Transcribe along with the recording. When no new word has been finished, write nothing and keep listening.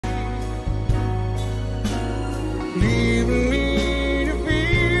leaving me to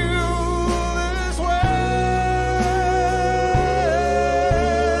feel this way.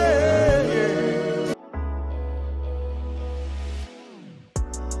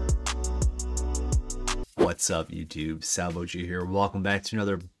 What's up, YouTube? SalvoG here. Welcome back to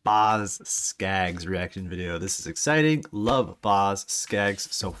another Boz Scaggs reaction video. This is exciting. Love Boz Scaggs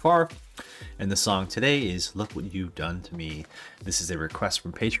so far. And the song today is Look What You've Done to Me. This is a request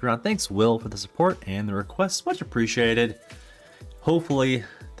from Patreon. Thanks, Will, for the support and the request. Much appreciated. Hopefully,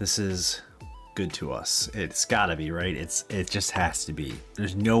 this is good to us. It's gotta be, right? It just has to be.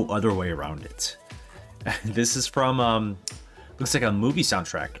 There's no other way around it. This is from, looks like a movie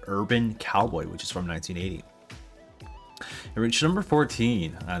soundtrack, Urban Cowboy, which is from 1980. It reached number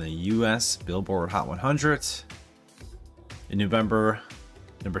 14 on the US Billboard Hot 100. In November,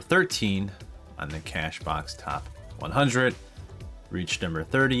 number 13 on the Cashbox Top 100. Reached number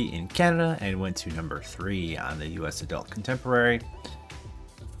 30 in Canada and went to number 3 on the US Adult Contemporary.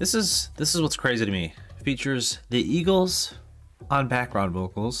 This is what's crazy to me. It features the Eagles on background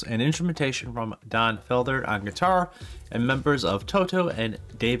vocals and instrumentation from Don Felder on guitar and members of Toto and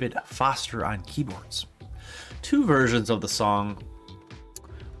David Foster on keyboards. Two versions of the song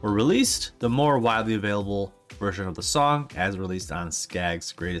were released. The more widely available version of the song, as released on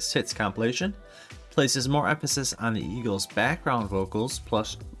Scaggs' Greatest Hits compilation, places more emphasis on the Eagles' background vocals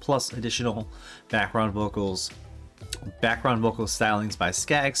plus additional background vocal stylings by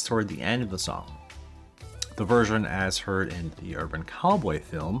Scaggs toward the end of the song. The version as heard in the Urban Cowboy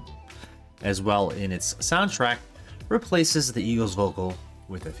film, as well in its soundtrack, replaces the Eagles vocal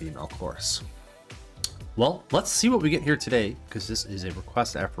with a female chorus. Well, let's see what we get here today, because this is a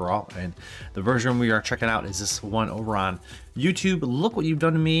request after all, and the version we are checking out is this one over on YouTube, Look What You've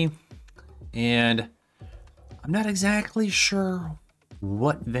Done to Me. And I'm not exactly sure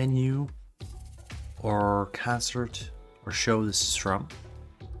what venue or concert or show this is from.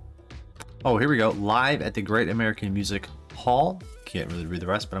 Oh, here we go. Live at the Great American Music Hall. Can't really read the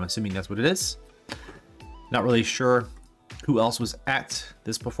rest, but I'm assuming that's what it is. Not really sure who else was at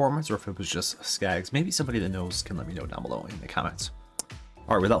this performance or if it was just Scaggs. Maybe somebody that knows can let me know down below in the comments.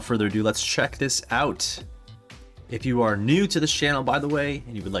 All right, without further ado, let's check this out. If you are new to this channel, by the way,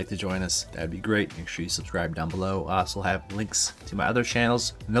 and you would like to join us, that'd be great. Make sure you subscribe down below. I also have links to my other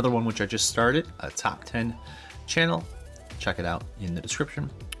channels. Another one which I just started, a top 10 channel. Check it out in the description.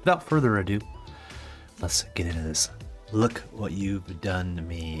 Without further ado, let's get into this. Look What You've Done to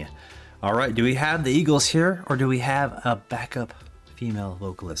Me. All right, do we have the Eagles here, or do we have a backup female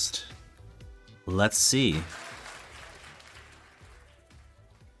vocalist? Let's see.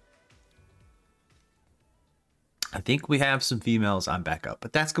 I think we have some females on backup,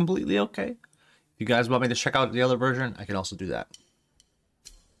 but that's completely okay. If you guys want me to check out the other version, I can also do that.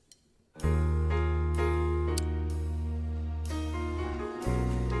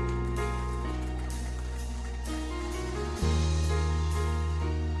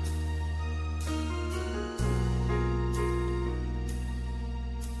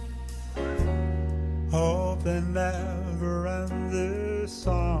 Hope they never end this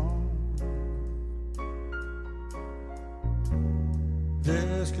song.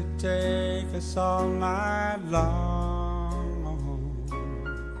 This could take us all night long.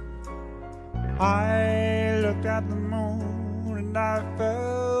 I looked at the moon and I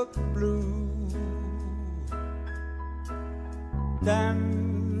felt the blue.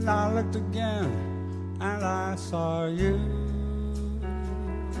 Then I looked again and I saw you.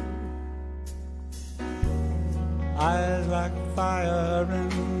 Eyes like fire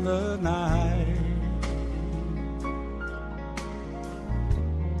in the night.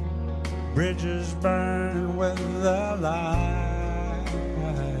 Bridges burn with the light.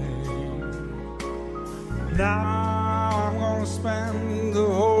 Now I'm gonna spend the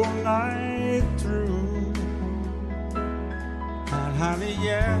whole night through. And honey,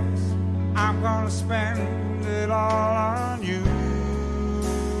 yes, I'm gonna spend it all on you.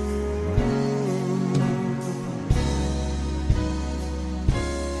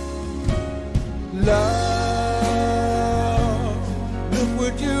 Love, look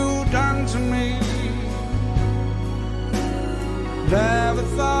what you've done to me. Never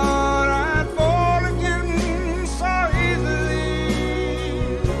thought I'd fall again so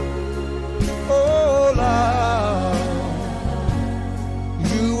easily. Oh, love,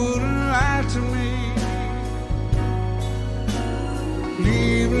 you wouldn't lie to me,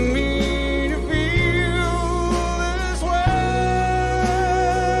 leaving me to feel this way.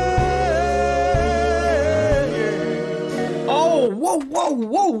 Oh,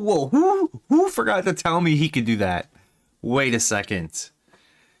 whoa. Who forgot to tell me he could do that? Wait a second.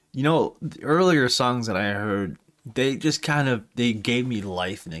 You know, the earlier songs that I heard they just kind of, they gave me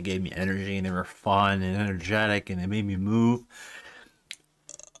life and they gave me energy and they were fun and energetic and they made me move.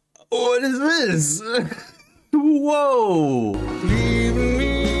 What is this? Whoa! Leaving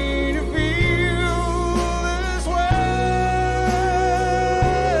me to feel this way.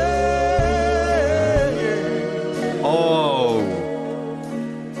 Oh!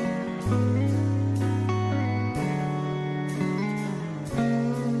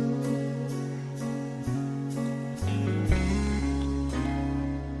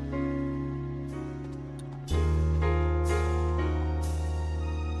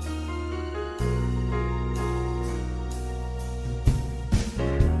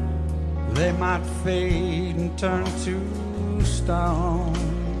 They might fade and turn to stone.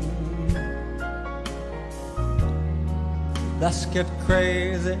 Let's get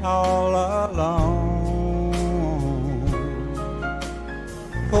crazy all alone,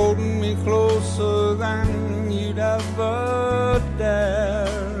 holding me closer than you'd ever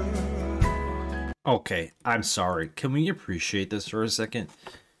dare. Okay, I'm sorry. Can we appreciate this for a second?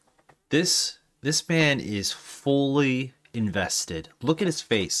 This man is fully invested. Look at his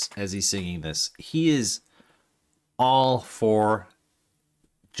face as he's singing this. He is all for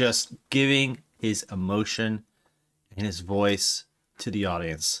just giving his emotion and his voice to the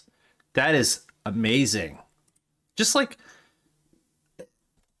audience. That is amazing. Just like,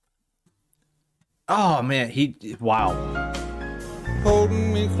 oh man, wow.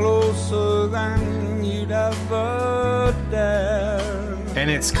 Holding me closer than you'd ever dare.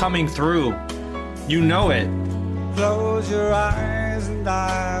 And it's coming through. You know it. Close your eyes and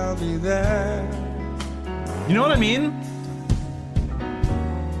I'll be there. You know what I mean?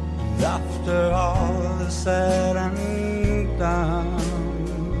 After all is said and done,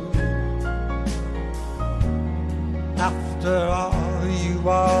 after all, you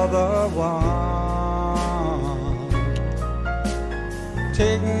are the one.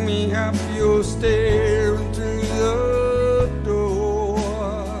 Take me up your stair into the door.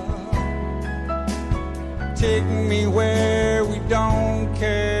 Take me where we don't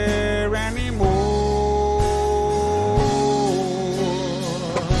care anymore.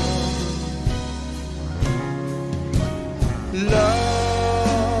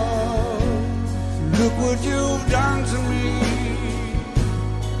 Love, look what you've done to me.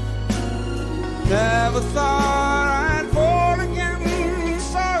 Never thought I'd fall again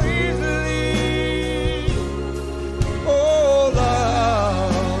so easily. Oh,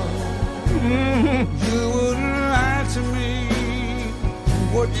 love, you wouldn't lie to me,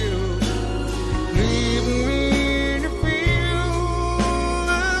 would you? Leaving me to feel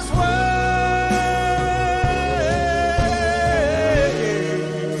this way.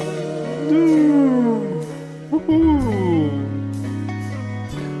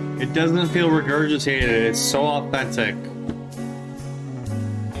 It doesn't feel regurgitated. It's so authentic.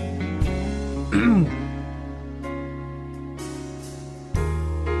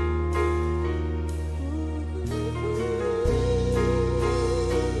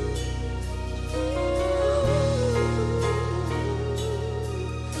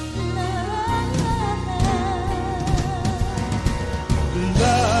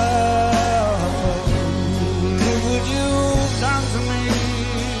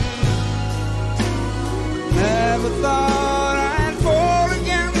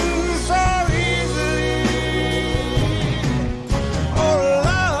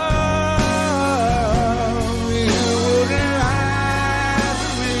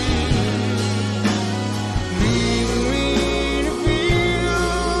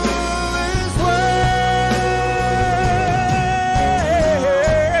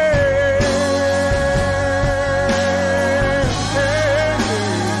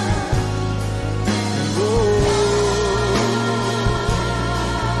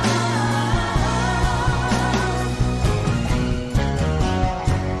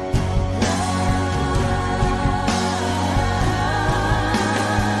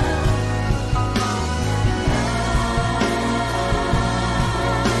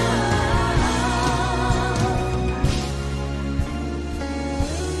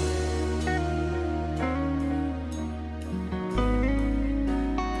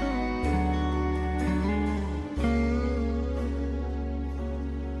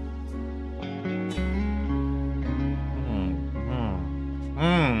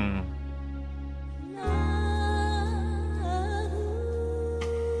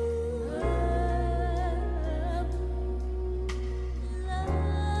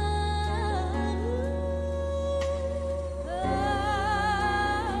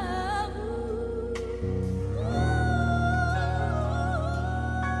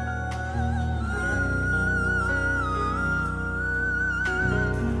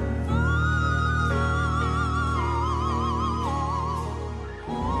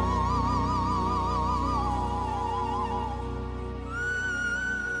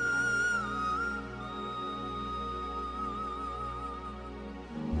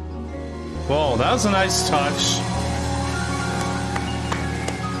 Whoa, that was a nice touch.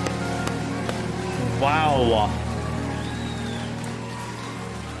 Wow.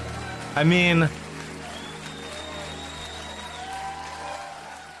 I mean,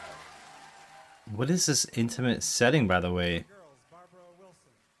 what is this intimate setting, by the way?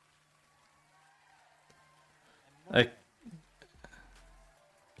 Like,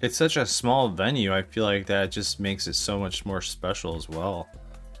 it's such a small venue. I feel like that just makes it so much more special as well.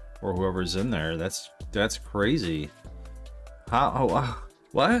 Or whoever's in there. That's crazy. How?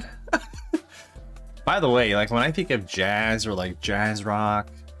 What? By the way, like when I think of jazz or like jazz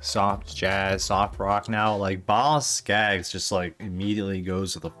rock, soft jazz, soft rock now, like Boz Scaggs just like immediately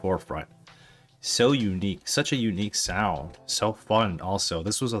goes to the forefront. So unique, such a unique sound, so fun. Also,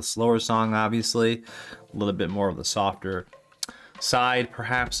 this was a slower song, obviously, a little bit more of the softer side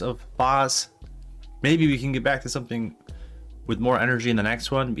perhaps of Boz. Maybe we can get back to something with more energy in the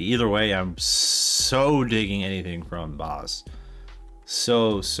next one, but either way, I'm so digging anything from Boz.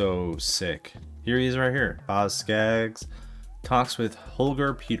 So sick. Here he is right here. Boz Scaggs talks with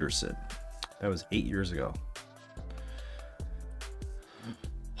Holger Peterson. That was 8 years ago.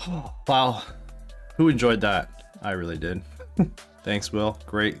 Wow. Who enjoyed that? I really did. Thanks, Will.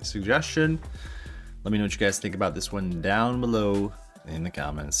 Great suggestion. Let me know what you guys think about this one down below in the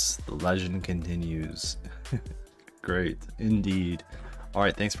comments. The legend continues. Great, indeed. All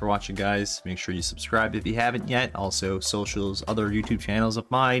right, thanks for watching, guys. Make sure you subscribe if you haven't yet. Also, socials, other YouTube channels of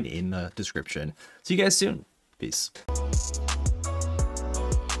mine in the description. See you guys soon. Peace.